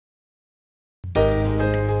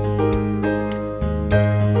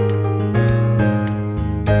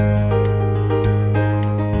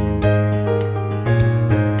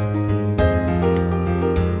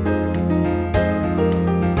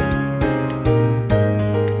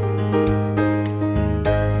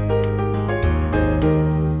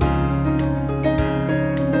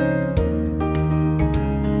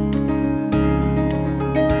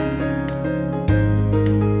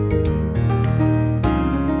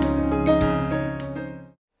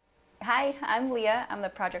Hi, I'm Leah. I'm the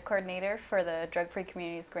project coordinator for the Drug-Free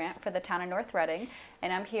Communities Grant for the town of North Reading,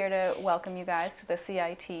 and I'm here to welcome you guys to the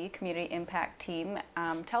CIT Community Impact Team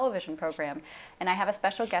television program. And I have a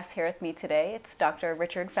special guest here with me today. It's Dr.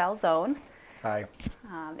 Richard Falzone. Hi.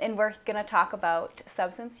 And we're going to talk about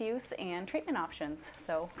substance use and treatment options.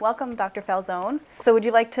 So welcome, Dr. Falzone. So would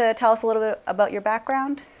you like to tell us a little bit about your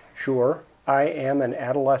background? Sure. I am an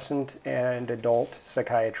adolescent and adult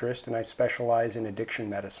psychiatrist, and I specialize in addiction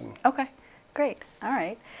medicine. Okay, great. All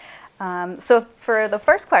right. So for the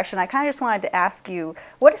first question, I kind of just wanted to ask you,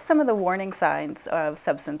 what are some of the warning signs of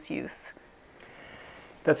substance use?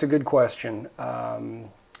 That's a good question.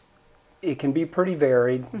 It can be pretty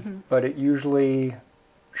varied, but it usually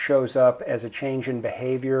shows up as a change in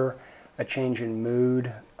behavior, a change in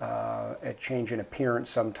mood, a change in appearance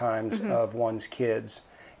sometimes of one's kids.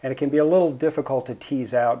 And it can be a little difficult to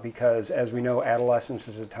tease out because, as we know, adolescence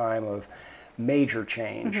is a time of major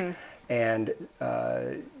change. And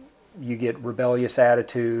you get rebellious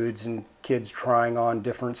attitudes and kids trying on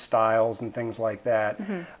different styles and things like that.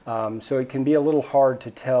 So it can be a little hard to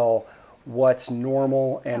tell what's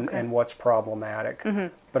normal and what's problematic.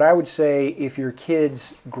 But I would say if your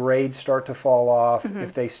kids' grades start to fall off,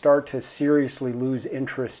 if they start to seriously lose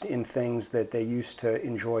interest in things that they used to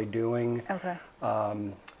enjoy doing,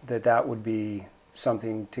 that would be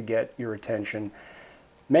something to get your attention.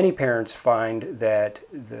 Many parents find that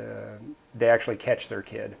they actually catch their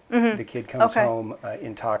kid. The kid comes home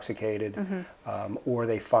intoxicated, or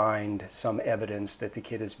they find some evidence that the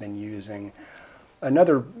kid has been using.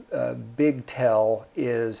 Another big tell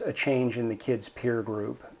is a change in the kid's peer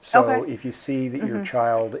group. So if you see that your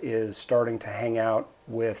child is starting to hang out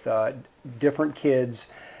with different kids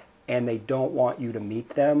and they don't want you to meet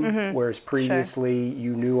them, whereas previously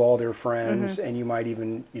you knew all their friends and you might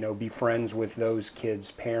even be friends with those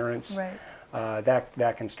kids' parents,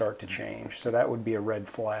 that can start to change. So that would be a red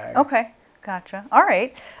flag. Okay, gotcha. All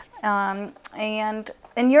right. And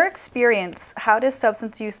in your experience, how does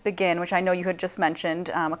substance use begin, which I know you had just mentioned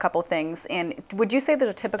a couple things, and would you say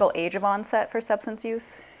there's a typical age of onset for substance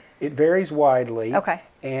use? It varies widely,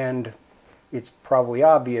 and it's probably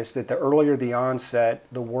obvious that the earlier the onset,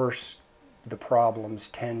 the worse the problems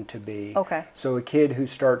tend to be. So a kid who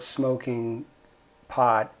starts smoking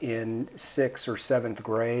pot in 6th or 7th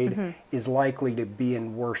grade is likely to be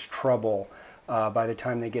in worse trouble by the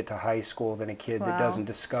time they get to high school than a kid that doesn't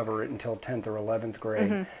discover it until 10th or 11th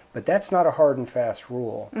grade. But that's not a hard and fast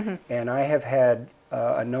rule. And I have had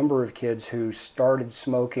a number of kids who started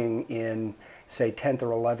smoking in, say, 10th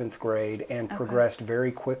or 11th grade and progressed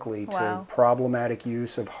very quickly to problematic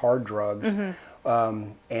use of hard drugs.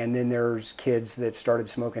 And then there's kids that started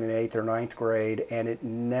smoking in 8th or 9th grade and it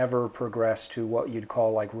never progressed to what you'd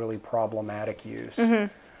call like really problematic use.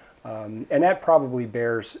 And that probably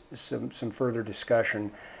bears some further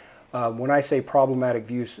discussion. When I say problematic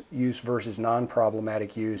use versus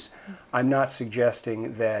non-problematic use, I'm not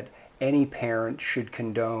suggesting that any parent should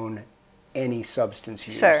condone any substance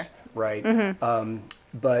use, right?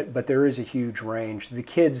 But there is a huge range. The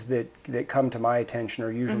kids that come to my attention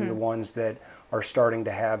are usually the ones that are starting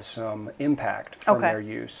to have some impact from their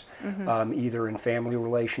use, either in family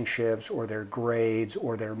relationships or their grades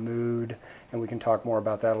or their mood. And we can talk more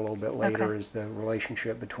about that a little bit later, is the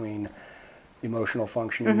relationship between emotional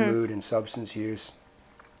functioning, mood, and substance use.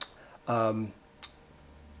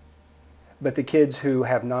 But the kids who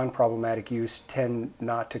have non-problematic use tend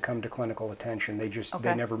not to come to clinical attention.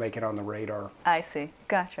 They never make it on the radar. I see.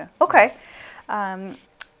 Gotcha. Okay.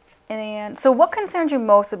 And so what concerns you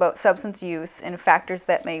most about substance use and factors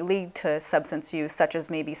that may lead to substance use, such as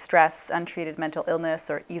maybe stress, untreated mental illness,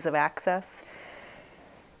 or ease of access?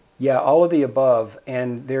 Yeah, all of the above.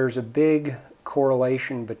 And there's a big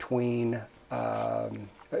correlation between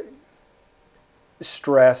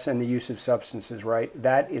stress and the use of substances, right?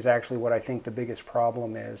 That is actually what I think the biggest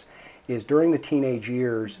problem is during the teenage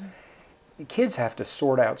years, kids have to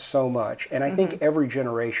sort out so much. And I think every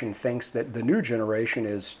generation thinks that the new generation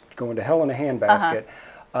is going to hell in a handbasket.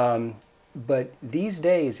 But these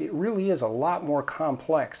days, it really is a lot more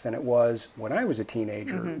complex than it was when I was a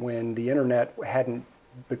teenager, when the internet hadn't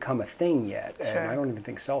become a thing yet. And I don't even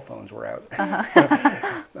think cell phones were out.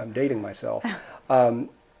 I'm dating myself.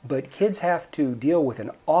 But kids have to deal with an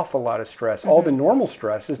awful lot of stress, all the normal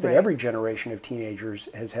stresses that every generation of teenagers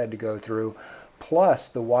has had to go through, plus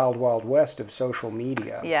the wild, wild west of social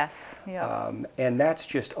media. And that's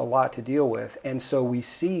just a lot to deal with. And so we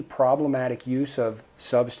see problematic use of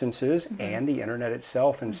substances and the internet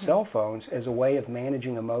itself and cell phones as a way of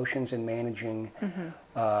managing emotions and managing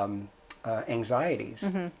anxieties.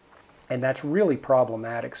 And that's really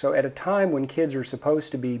problematic. So at a time when kids are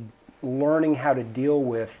supposed to be learning how to deal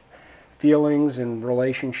with feelings and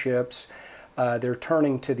relationships, they're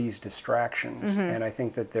turning to these distractions. And I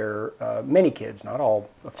think that many kids, not all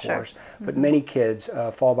of course, but many kids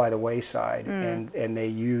fall by the wayside, and they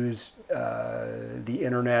use the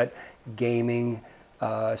internet, gaming,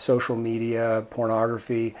 social media,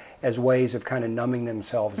 pornography as ways of kind of numbing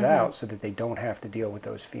themselves out so that they don't have to deal with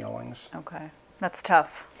those feelings. Okay, that's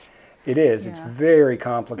tough. It is. Yeah. It's very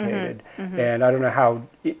complicated, and I don't know how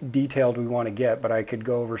detailed we want to get, but I could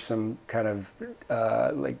go over some kind of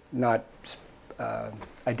like not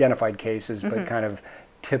identified cases, but kind of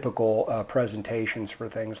typical presentations for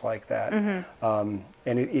things like that, and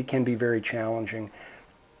it can be very challenging.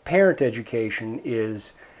 Parent education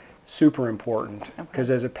is super important because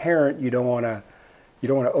as a parent, you don't want to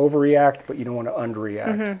overreact, but you don't want to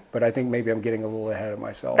underreact. But I think maybe I'm getting a little ahead of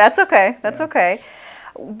myself. That's okay. That's okay.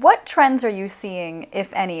 What trends are you seeing,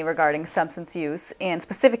 if any, regarding substance use? And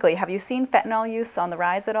specifically, have you seen fentanyl use on the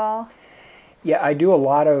rise at all? Yeah, I do a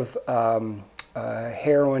lot of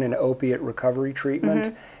heroin and opiate recovery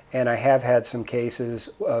treatment, and I have had some cases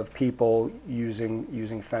of people using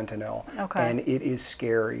fentanyl, and it is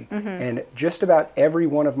scary. And just about every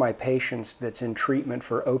one of my patients that's in treatment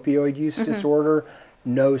for opioid use disorder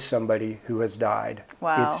knows somebody who has died.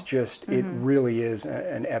 Wow. It's just, it really is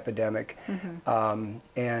an epidemic.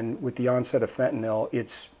 And with the onset of fentanyl,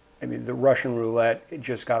 I mean, the Russian roulette, it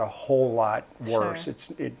just got a whole lot worse. Sure.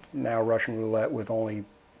 It's now Russian roulette with only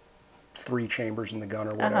 3 chambers in the gun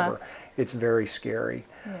or whatever. It's very scary.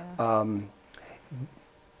 Yeah.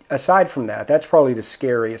 Aside from that, that's probably the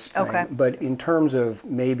scariest thing. But in terms of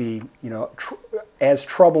maybe, as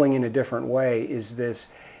troubling in a different way is this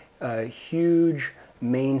huge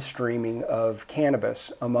mainstreaming of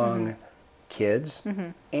cannabis among kids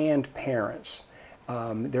and parents.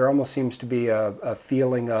 There almost seems to be a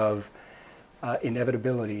feeling of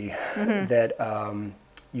inevitability that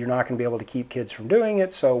you're not going to be able to keep kids from doing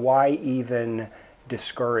it, so why even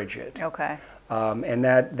discourage it? And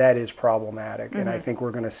that is problematic, and I think we're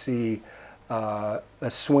going to see a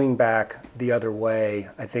swing back the other way.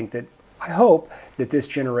 I hope that this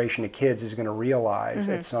generation of kids is going to realize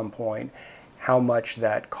at some point how much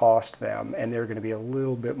that cost them, and they're going to be a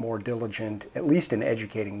little bit more diligent, at least in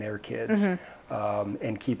educating their kids,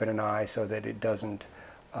 and keeping an eye so that it doesn't,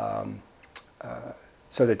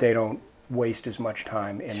 so that they don't waste as much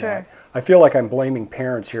time in that. I feel like I'm blaming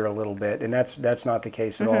parents here a little bit, and that's not the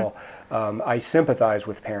case at all. I sympathize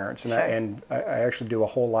with parents, and I actually do a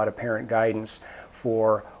whole lot of parent guidance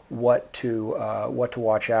for what to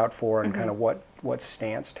watch out for and kind of what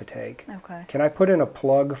stance to take. Can I put in a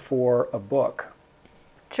plug for a book?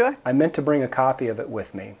 Sure. I meant to bring a copy of it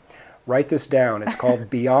with me. Write this down. It's called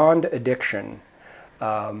Beyond Addiction.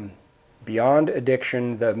 Beyond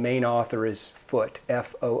Addiction, the main author is Foote,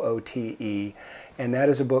 F-O-O-T-E, and that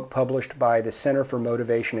is a book published by the Center for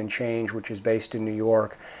Motivation and Change, which is based in New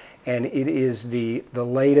York, and it is the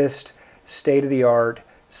latest, state-of-the-art,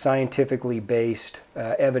 scientifically based,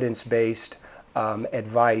 evidence-based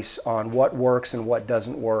advice on what works and what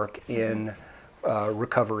doesn't work in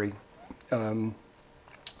recovery from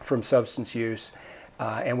substance use.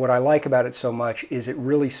 And what I like about it so much is it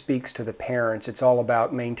really speaks to the parents. It's all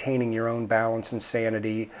about maintaining your own balance and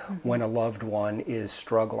sanity when a loved one is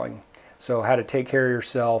struggling. So how to take care of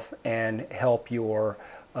yourself and help your,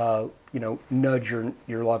 nudge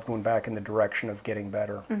your loved one back in the direction of getting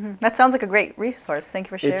better. That sounds like a great resource. Thank you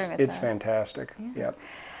for sharing it. It's fantastic. Yeah.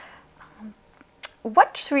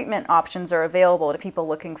 What treatment options are available to people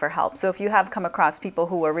looking for help? So if you have come across people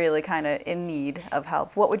who are really kind of in need of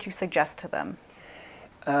help, what would you suggest to them?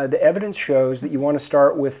 The evidence shows that you want to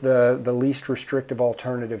start with the least restrictive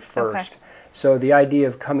alternative first. So the idea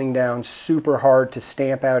of coming down super hard to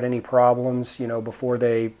stamp out any problems, before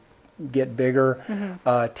they get bigger,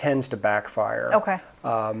 tends to backfire.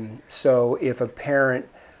 So if a parent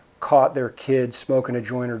caught their kid smoking a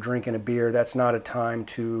joint or drinking a beer, that's not a time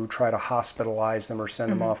to try to hospitalize them or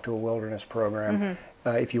send them off to a wilderness program.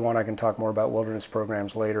 If you want, I can talk more about wilderness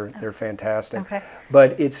programs later. They're fantastic.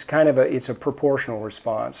 But it's kind of a proportional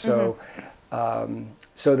response. So,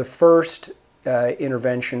 so the first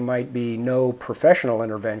intervention might be no professional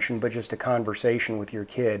intervention, but just a conversation with your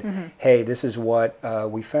kid. Hey, this is what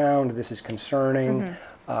we found. This is concerning.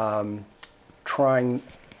 Trying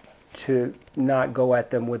to not go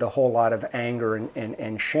at them with a whole lot of anger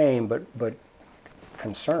and shame, but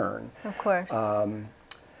concern. Of course.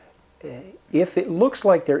 If it looks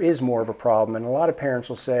like there is more of a problem, and a lot of parents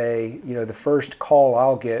will say, the first call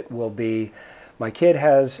I'll get will be, my kid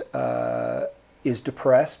has is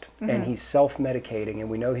depressed and he's self-medicating, and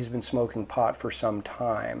we know he's been smoking pot for some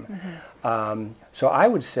time. So I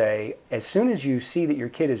would say, as soon as you see that your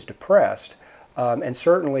kid is depressed, and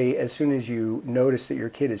certainly as soon as you notice that your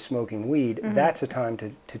kid is smoking weed, that's a time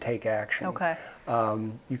to take action. Okay.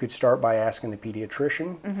 You could start by asking the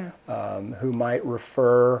pediatrician, who might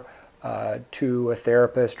refer to a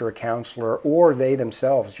therapist or a counselor, or they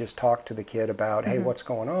themselves just talk to the kid about, hey, what's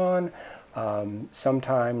going on?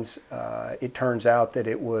 Sometimes it turns out that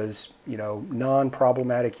it was,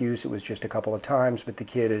 non-problematic use. It was just a couple of times, but the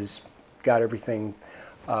kid has got everything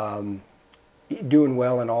doing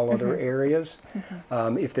well in all other areas.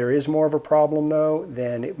 If there is more of a problem, though,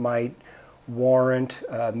 then it might warrant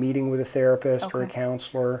meeting with a therapist or a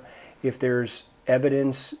counselor. If there's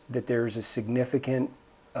evidence that there's a significant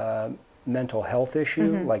mental health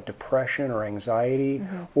issue like depression or anxiety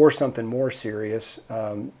or something more serious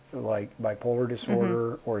like bipolar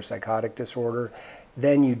disorder or a psychotic disorder,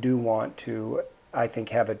 then you do want to, I think,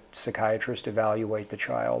 have a psychiatrist evaluate the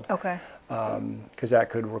child. Okay. Because that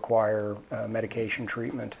could require medication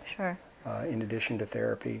treatment. Sure. In addition to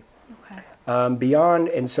therapy. Okay. Beyond,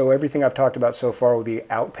 and so everything I've talked about so far would be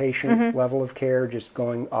outpatient level of care, just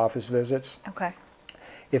going office visits. Okay.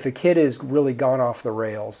 If a kid has really gone off the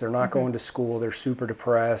rails, they're not going to school, they're super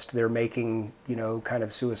depressed, they're making, kind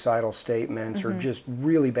of suicidal statements or just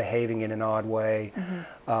really behaving in an odd way,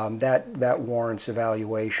 that warrants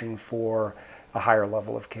evaluation for a higher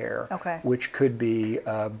level of care, which could be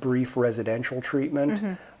brief residential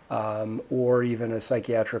treatment or even a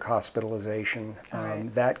psychiatric hospitalization.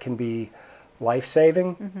 That can be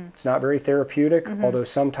life-saving. It's not very therapeutic, although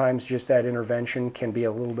sometimes just that intervention can be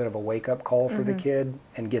a little bit of a wake-up call for the kid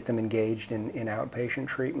and get them engaged in outpatient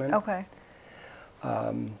treatment. Okay.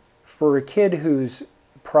 For a kid whose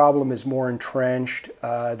problem is more entrenched,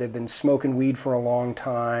 they've been smoking weed for a long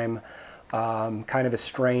time, kind of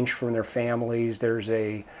estranged from their families, there's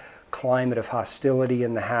a climate of hostility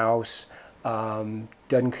in the house,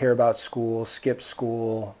 doesn't care about school, skips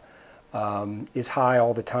school, is high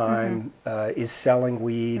all the time, is selling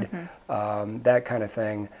weed, that kind of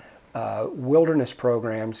thing. Wilderness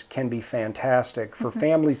programs can be fantastic for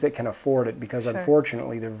families that can afford it, because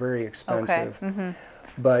unfortunately they're very expensive.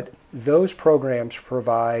 But those programs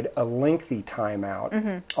provide a lengthy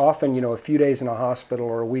timeout. Often, a few days in a hospital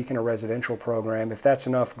or a week in a residential program. If that's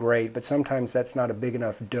enough, great, but sometimes that's not a big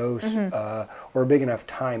enough dose or a big enough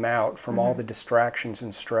timeout from all the distractions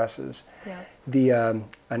and stresses. The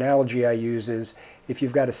analogy I use is, if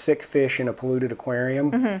you've got a sick fish in a polluted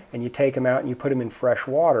aquarium and you take them out and you put them in fresh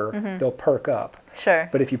water, they'll perk up. Sure.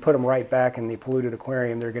 But if you put them right back in the polluted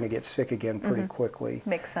aquarium, they're going to get sick again pretty quickly.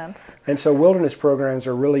 Makes sense. And so wilderness programs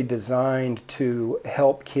are really designed to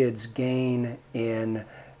help kids gain in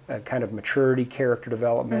kind of maturity, character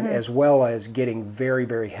development, as well as getting very,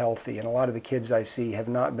 very healthy. And a lot of the kids I see have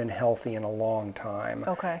not been healthy in a long time.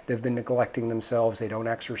 They've been neglecting themselves. They don't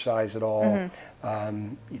exercise at all.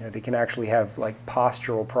 They can actually have like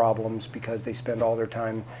postural problems because they spend all their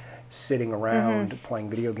time sitting around playing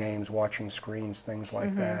video games, watching screens, things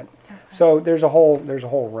like that. So there's a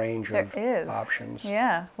whole range of options.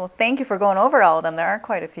 Yeah. Well, thank you for going over all of them. There are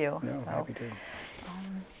quite a few. No, happy to.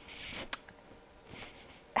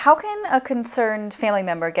 How can a concerned family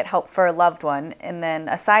member get help for a loved one? And then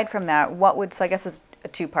aside from that, so I guess it's a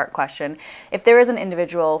two-part question. If there is an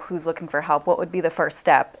individual who's looking for help, what would be the first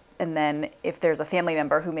step? And then if there's a family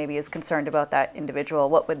member who maybe is concerned about that individual,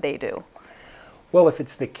 what would they do? Well, if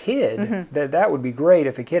it's the kid, that would be great.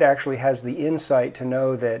 If a kid actually has the insight to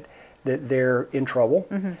know that they're in trouble,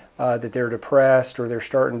 that they're depressed, or they're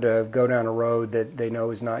starting to go down a road that they know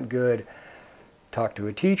is not good, talk to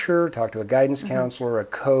a teacher, talk to a guidance counselor, a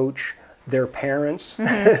coach, their parents.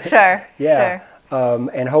 Sure. Yeah. Sure.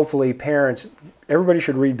 And hopefully parents, everybody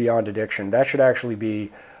should read Beyond Addiction. That should actually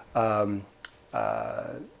be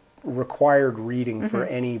required reading for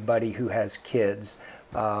anybody who has kids.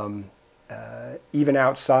 Even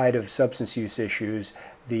outside of substance use issues,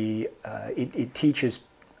 it teaches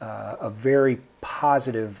a very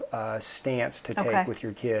positive stance to take with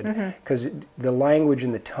your kid, because the language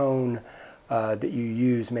and the tone that you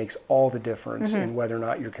use makes all the difference in whether or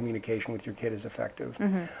not your communication with your kid is effective.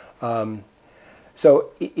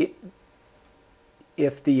 So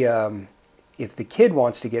if the kid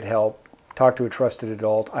wants to get help, talk to a trusted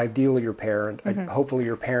adult, ideally your parent. Hopefully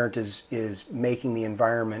your parent is making the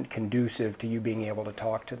environment conducive to you being able to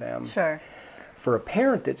talk to them. Sure. For a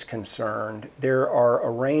parent that's concerned, there are a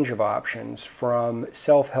range of options from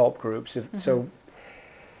self-help groups. So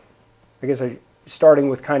I guess starting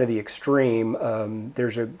with kind of the extreme,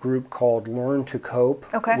 there's a group called Learn to Cope,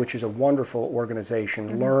 which is a wonderful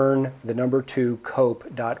organization. Learn, the number 2,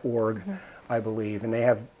 cope.org, I believe. And they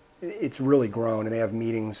have, it's really grown, and they have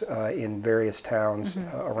meetings in various towns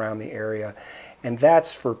around the area. And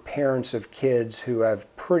that's for parents of kids who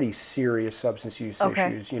have pretty serious substance use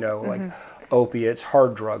issues, you know, like opiates,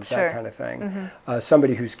 hard drugs, that kind of thing.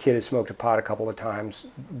 Somebody whose kid has smoked a pot a couple of times,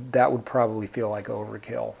 that would probably feel like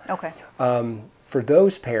overkill. For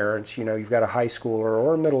those parents, you know, you've got a high schooler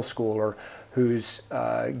or a middle schooler who's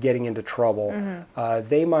getting into trouble,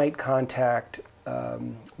 they might contact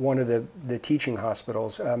one of the teaching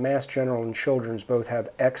hospitals. Mass General and Children's both have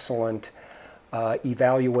excellent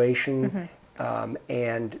evaluation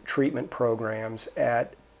and treatment programs.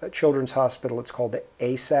 At Children's Hospital, it's called the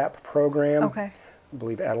ASAP program, I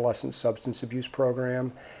believe Adolescent Substance Abuse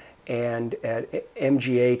Program. And at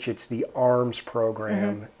MGH, it's the ARMS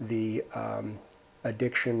program, the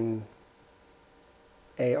Addiction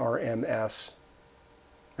ARMS.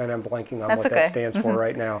 And I'm blanking on what that stands for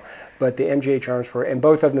right now. But the MGH ARMS program, and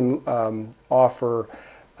both of them offer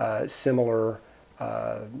similar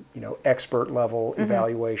you know, expert level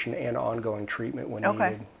evaluation and ongoing treatment when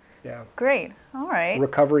needed. Yeah. Great. All right.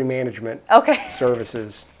 Recovery management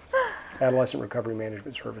services. Adolescent recovery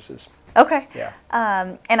management services. Yeah.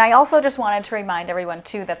 And I also just wanted to remind everyone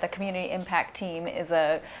too that the community impact team is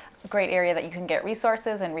a great area that you can get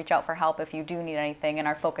resources and reach out for help if you do need anything. And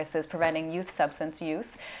our focus is preventing youth substance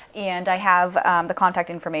use. And I have the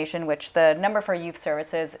contact information, which the number for youth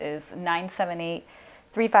services is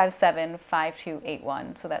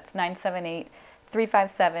 978-357-5281. So that's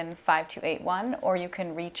 978-357-5281, or you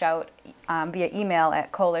can reach out via email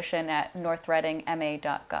at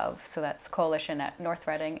coalition@northreadingma.gov. So that's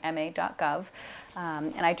coalition@northreadingma.gov.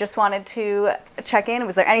 And I just wanted to check in.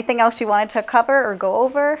 Was there anything else you wanted to cover or go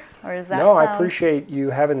over? Or does that No, I appreciate you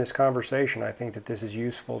having this conversation. I think that this is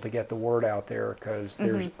useful to get the word out there, because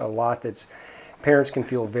there's a lot that's, parents can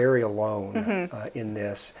feel very alone in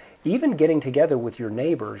this. Even getting together with your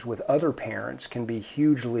neighbors, with other parents, can be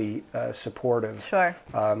hugely supportive.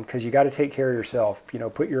 Because you got to take care of yourself. You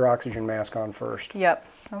know, put your oxygen mask on first.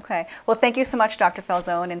 Okay. Well, thank you so much, Dr.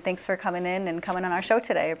 Falzone, and thanks for coming in and coming on our show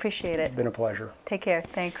today. I appreciate it. It's been a pleasure. Take care.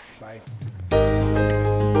 Thanks. Bye.